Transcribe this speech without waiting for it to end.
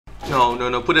No, no,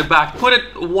 no. Put it back. Put it.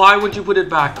 Why would you put it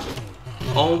back?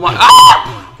 Oh my.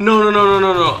 Ah! No, no, no, no,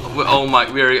 no, no. Oh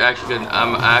my. We're actually gonna.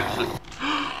 I'm actually.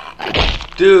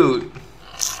 Dude.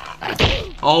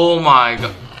 Oh my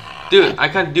god. Dude, I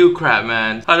can't do crap,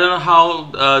 man. I don't know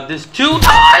how this 2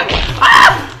 times.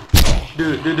 Ah!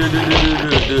 Dude.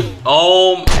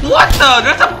 Oh, what the?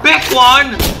 That's a big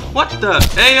one. What the?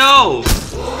 Ayo.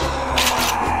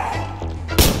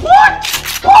 What?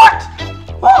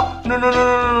 Oh,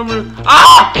 no.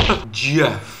 Ah!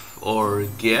 GEF or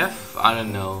GEF? I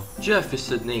don't know. GEF is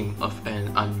the name of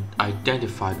an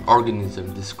unidentified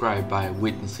organism described by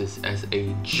witnesses as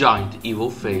a giant evil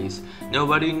face.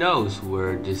 Nobody knows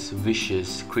where these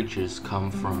vicious creatures come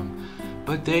from,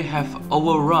 but they have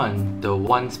overrun the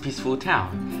once peaceful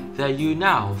town that you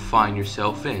now find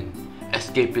yourself in.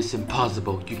 Escape is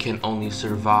impossible, you can only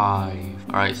survive.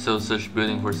 Alright, so search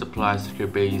building for supplies, secure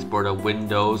base, board up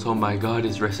windows. Oh my god,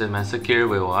 it's resident man secure,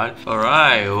 wait what?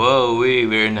 Alright, whoa,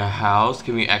 we're in a house.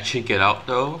 Can we actually get out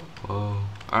though? Whoa.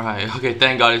 Alright, okay,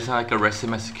 thank god it's not like a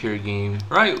resident man secure game.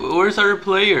 Right, where's our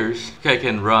players? Okay, I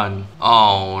can run.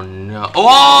 Oh no.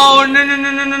 Oh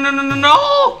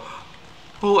no!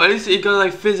 Oh, at least it got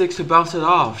like physics to bounce it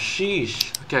off.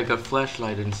 Sheesh. Okay, I got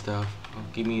flashlight and stuff. Oh,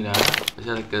 give me that. Is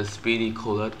that like a speedy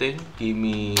cola thing? Give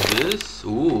me this.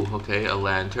 Ooh, okay, a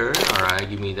lantern. Alright,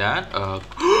 give me that.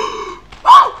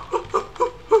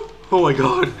 Oh my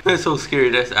god, that's so scary.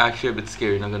 That's actually a bit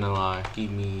scary, not gonna lie.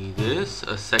 Give me this.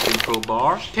 A second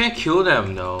crowbar. Can't kill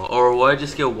them though. Or will I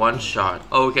just get one shot?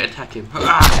 Oh, we can attack him.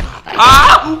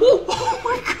 Ah! Oh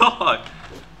my god.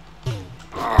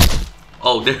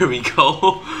 Oh, there we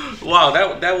go. Wow,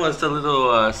 that was a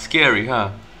little scary,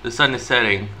 huh? The sun is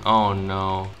setting. Oh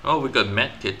no. Oh, we got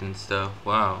medkit and stuff.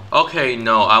 Wow. Okay,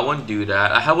 no, I won't do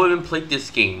that. I haven't even played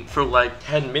this game for like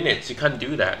 10 minutes. You can't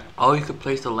do that. Oh, you could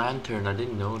place the lantern. I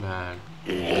didn't know that.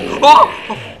 Oh!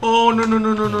 Oh, no.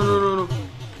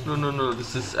 No.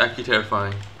 This is actually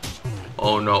terrifying.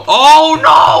 Oh no. Oh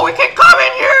no! We can come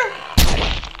in here!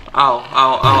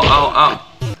 Ow.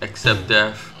 Accept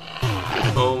death.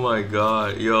 Oh my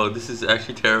god, yo, this is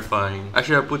actually terrifying. I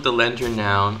should have put the lantern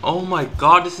down. Oh my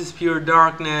god, this is pure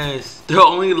darkness. The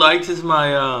only lights is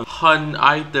my hunt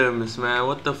items, man.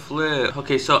 What the flip?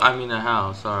 Okay, so I'm in a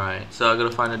house, alright. So I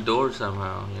gotta find a door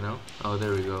somehow, you know? Oh,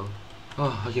 there we go.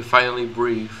 Oh, I can finally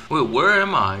breathe. Wait, where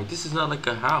am I? This is not like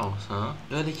a house, huh?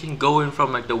 Yeah, they can go in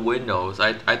from like the windows.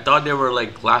 I thought there were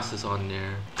like glasses on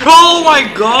there. Oh my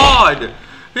god!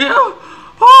 Yeah!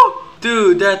 Oh!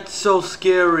 Dude, that's so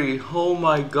scary. Oh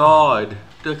my god.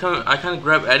 Dude, I can't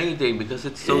grab anything because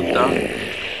it's so dark.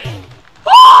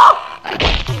 Ah!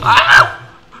 Ah!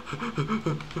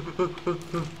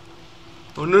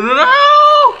 Oh no!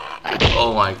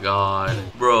 Oh my god.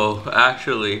 Bro,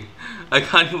 actually, I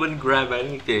can't even grab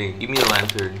anything. Give me a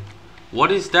lantern.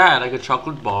 What is that? Like a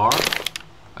chocolate bar?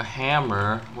 A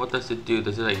hammer? What does it do?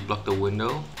 Does it like block the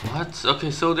window? What?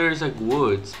 Okay, so there's like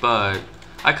woods, but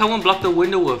I can't even block the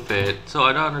window with it, so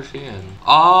I don't understand.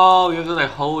 Oh, you have to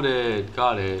like hold it.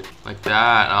 Got it. Like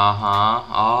that.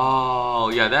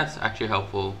 Oh, yeah, that's actually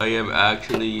helpful. I am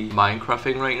actually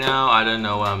Minecrafting right now. I don't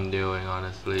know what I'm doing,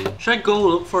 honestly. Should I go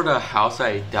look for the house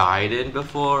I died in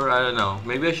before? I don't know.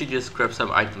 Maybe I should just grab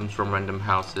some items from random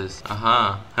houses.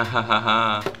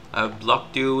 I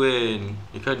blocked you in.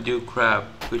 You can't do crap,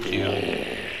 could you?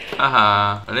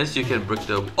 Unless you can break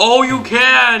the... Oh, you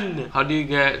can! How do you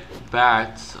get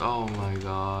bats? Oh my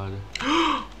god.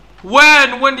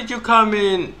 When did you come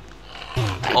in?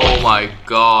 Oh my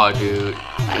god, dude.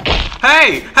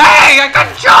 Hey! I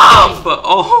can jump!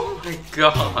 Oh my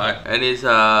god. And it's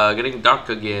getting dark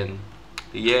again.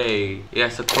 Yay.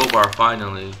 Yes, a crowbar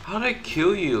finally. How did I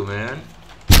kill you, man?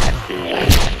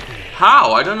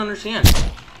 How? I don't understand.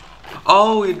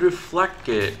 Oh, it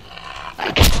reflected.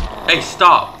 Hey,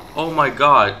 stop. Oh my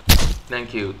god.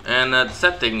 Thank you. And the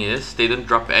sad thing is, they don't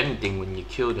drop anything when you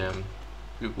kill them,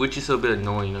 which is a bit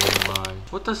annoying, not gonna lie.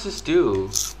 What does this do?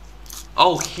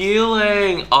 Oh,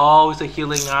 healing! Oh, it's a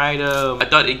healing item. I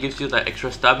thought it gives you that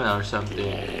extra stamina or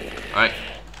something. Alright.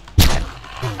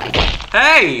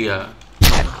 Hey!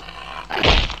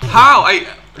 How?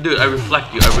 Dude, I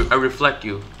reflect you. I reflect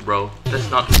you, bro. That's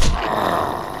not...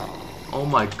 Oh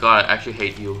my god, I actually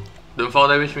hate you. Don't fall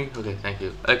damage me? Okay, thank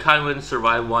you. I can't even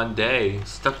survive one day.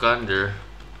 Stuck under.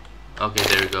 Okay,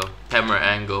 there we go. Camera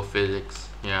angle physics.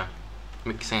 Yeah,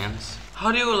 makes sense.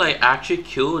 How do you like actually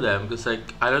kill them? Because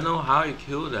like, I don't know how you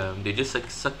kill them. They just like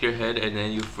suck your head and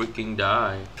then you freaking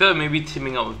die. I feel like maybe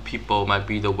teaming up with people might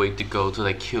be the way to go to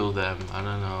like kill them. I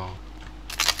don't know.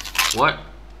 What?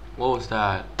 What was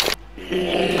that?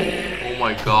 Oh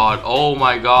my god. Oh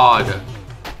my god.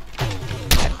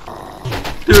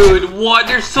 Dude, Dude, what?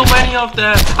 There's so many of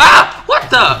them. Ah!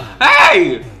 What the?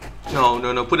 Hey! No,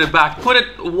 no, no. Put it back. Put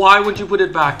it. Why would you put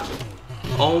it back?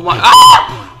 Oh my.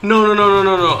 Ah! No, no, no, no,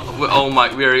 no, no. Oh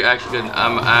my. We're actually good.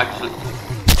 I'm actually.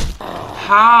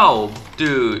 How?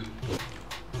 Dude.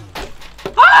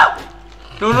 Ah!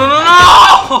 No, no, no,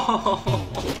 no!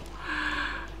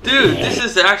 Dude, this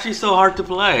is actually so hard to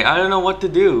play. I don't know what to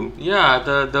do.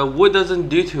 Yeah, the wood doesn't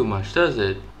do too much, does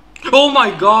it? Oh my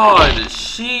god!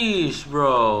 Sheesh,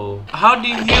 bro. How do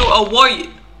you avoid?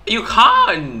 You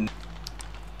can't!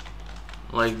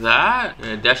 Like that?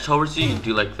 Yeah, dash towards you, you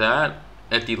do like that.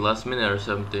 At the last minute or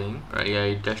something. Right, yeah,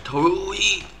 you dash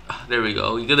towards. There we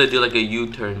go. You gotta do like a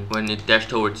U-turn when it dash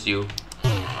towards you.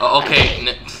 Oh,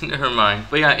 okay, never mind.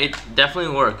 But yeah, it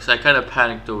definitely works. I kind of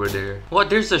panicked over there. What?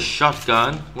 There's a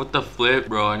shotgun? What the flip?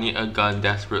 Bro, I need a gun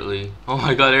desperately. Oh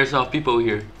my god, there's all people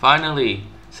here. Finally,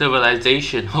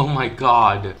 civilization. Oh my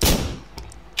god.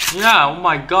 Yeah, oh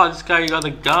my god, this guy got a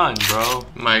gun, bro.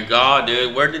 My god,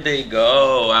 dude, where did they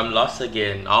go? I'm lost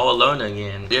again, all alone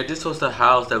again. Yeah, this was the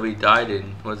house that we died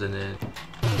in, wasn't it?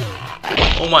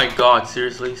 Oh my god,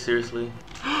 seriously? Seriously?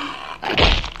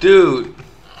 Dude.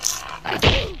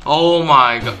 Oh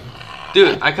my god.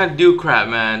 Dude, I can't do crap,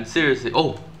 man. Seriously.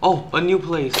 Oh, a new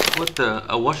place. What the?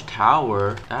 A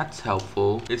watchtower. That's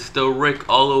helpful. It's the Rick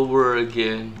all over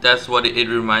again. That's what it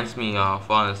reminds me of,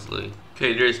 honestly.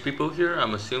 Okay, there's people here,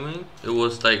 I'm assuming. It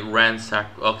was like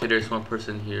ransacked. Okay, there's one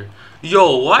person here.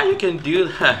 Yo, why you can do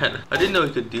that? I didn't know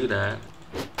you could do that.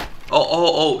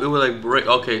 Oh, it was like break.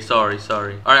 Okay, sorry.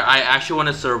 Alright, I actually want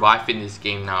to survive in this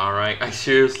game now, alright? I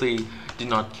seriously do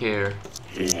not care.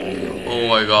 Oh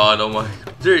my god, oh my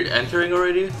god. Is there entering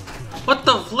already? What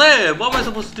the flip? What am I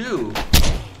supposed to do?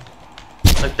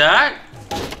 Like that?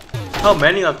 How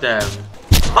many of them?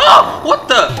 Oh! What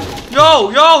the?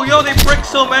 Yo, they break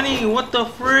so many! What the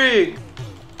frick?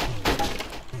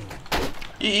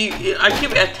 I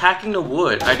keep attacking the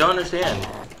wood. I don't understand.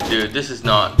 Dude, this is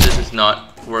not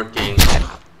working.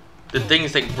 The thing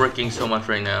is like breaking so much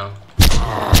right now.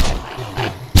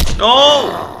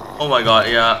 No! Oh my god,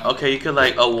 yeah. Okay, you could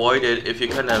like avoid it if you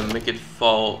kind of make it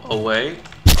fall away,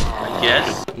 I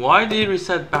guess. Why did it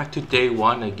reset back to day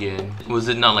 1 again? Was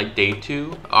it not like day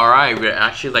 2? Alright, we're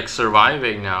actually like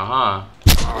surviving now, huh?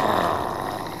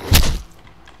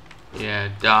 Yeah,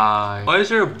 die. Why is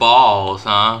there balls,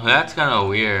 huh? That's kind of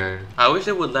weird. I wish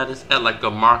it would let us add like a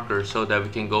marker so that we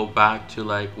can go back to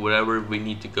like wherever we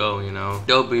need to go, you know?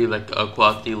 There'll be like a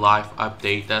quality life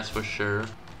update, that's for sure.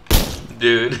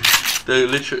 Dude. The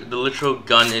literal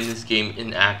gun in this game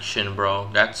in action, bro.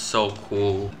 That's so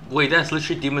cool. Wait, that's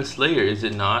literally Demon Slayer, is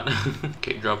it not?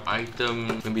 Okay, drop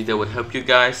item. Maybe that would help you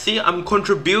guys. See, I'm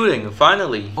contributing,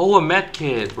 finally. Oh, a med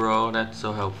kit, bro. That's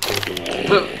so helpful.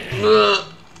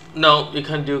 No, you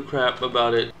can't do crap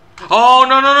about it. Oh,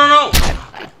 no.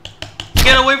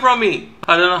 Get away from me.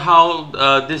 I don't know how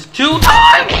this 2 times.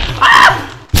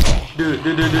 Ah! Dude.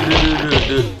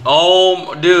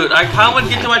 Oh, dude, I can't even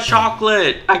get to my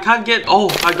chocolate. I can't get. Oh,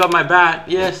 I got my bat.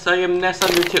 Yes, I am Nest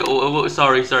Undertale. Oh,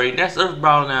 sorry. Nest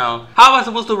Earthbound now. How am I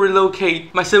supposed to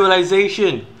relocate my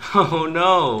civilization? Oh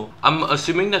no. I'm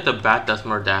assuming that the bat does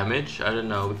more damage. I don't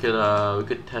know. We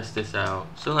could test this out.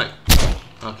 So like,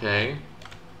 okay.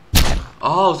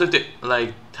 Oh, so if they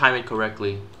like time it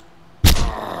correctly.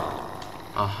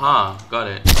 Got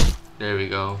it. There we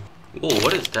go. Whoa,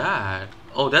 what is that?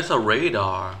 Oh, that's a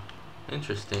radar.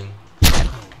 Interesting.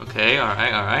 Okay,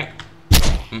 alright.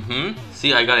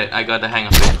 See, I got it. I got the hang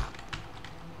of it.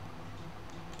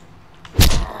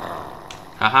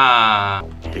 Haha.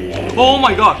 Oh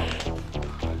my god.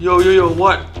 Yo,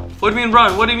 what? What do you mean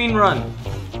run? What do you mean run?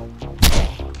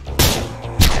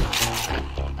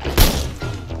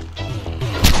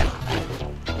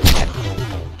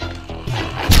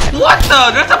 What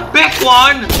the? That's a big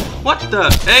one! What the?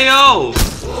 Ayo!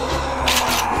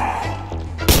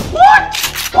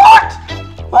 What?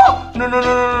 Oh, no.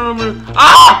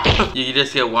 Ah! You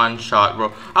just get one shot,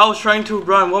 bro. I was trying to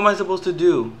run. What am I supposed to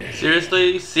do?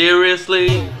 Seriously?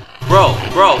 Bro.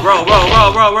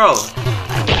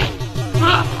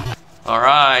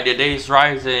 Alright, the day is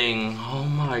rising. Oh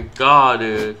my god,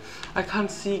 dude. I can't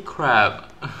see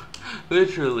crap.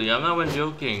 Literally, I'm not even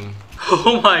joking.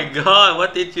 Oh my god,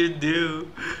 what did you do?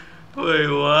 Wait,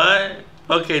 what?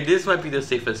 Okay, this might be the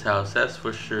safest house, that's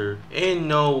for sure. Ain't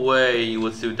no way you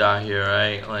would still die here,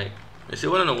 right? Like, I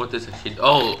still wanna know what this actually.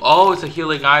 Oh, it's a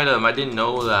healing item. I didn't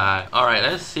know that. Alright,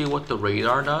 let's see what the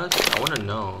radar does. I wanna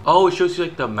know. Oh, it shows you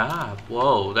like the map.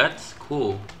 Whoa, that's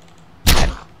cool.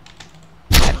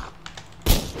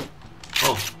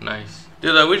 Oh, nice.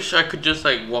 Dude, I wish I could just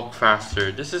like walk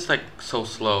faster. This is like so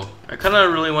slow. I kind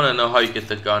of really want to know how you get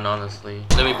the gun, honestly.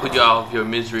 Let me put you out of your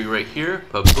misery right here.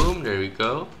 But boom, there we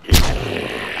go.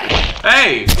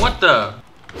 Hey, what the?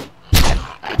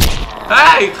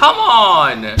 Hey, come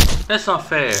on! That's not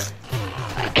fair.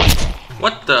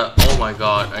 What the? Oh my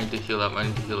god, I need to heal up, I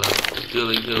need to heal up.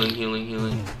 Healing, healing, healing,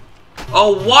 healing.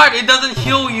 Oh, what? It doesn't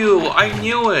heal you! I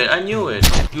knew it, I knew it.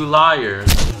 You liar.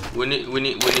 We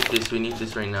need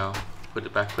this right now. Put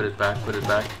it back, put it back, put it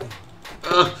back.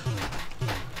 Ugh.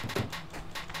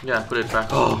 Yeah, put it back.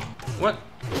 Oh, what?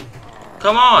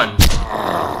 Come on!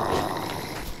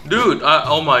 Dude,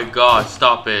 oh my god,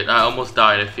 stop it. I almost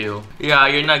died, I feel. Yeah,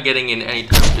 you're not getting in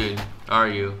anytime soon, are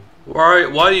you?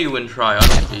 Why do you even try,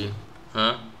 honestly?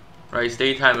 Huh? Right, it's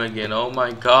daytime again. Oh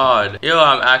my god. Yo,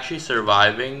 I'm actually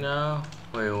surviving now.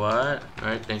 Wait, what?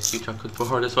 Alright, thank you, chocolate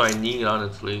bar. That's what I need,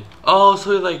 honestly. Oh,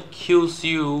 so it like heals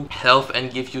you health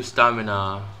and gives you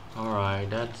stamina. Alright,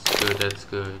 that's good, that's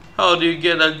good. How do you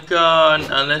get a gun?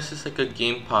 Unless it's like a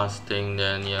game pass thing,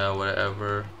 then yeah,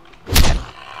 whatever.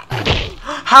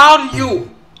 How do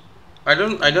you? I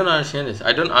don't understand this.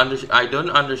 I don't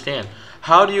understand.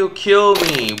 How do you kill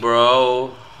me,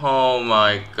 bro? Oh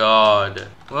my god.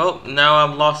 Well, now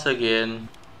I'm lost again.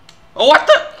 Oh, what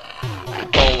the?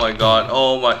 Oh my god.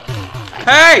 Oh my.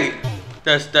 Hey!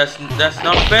 That's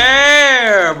not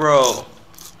fair, bro.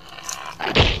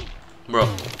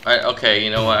 Bro. Okay,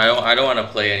 you know what? I don't want to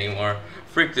play anymore.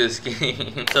 Freak this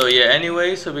game. So yeah,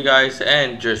 anyways, hope you guys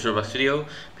enjoyed this Roblox video.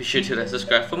 Be sure to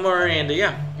subscribe for more, and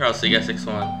yeah, I'll see you guys next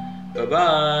one. Bye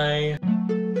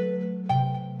bye.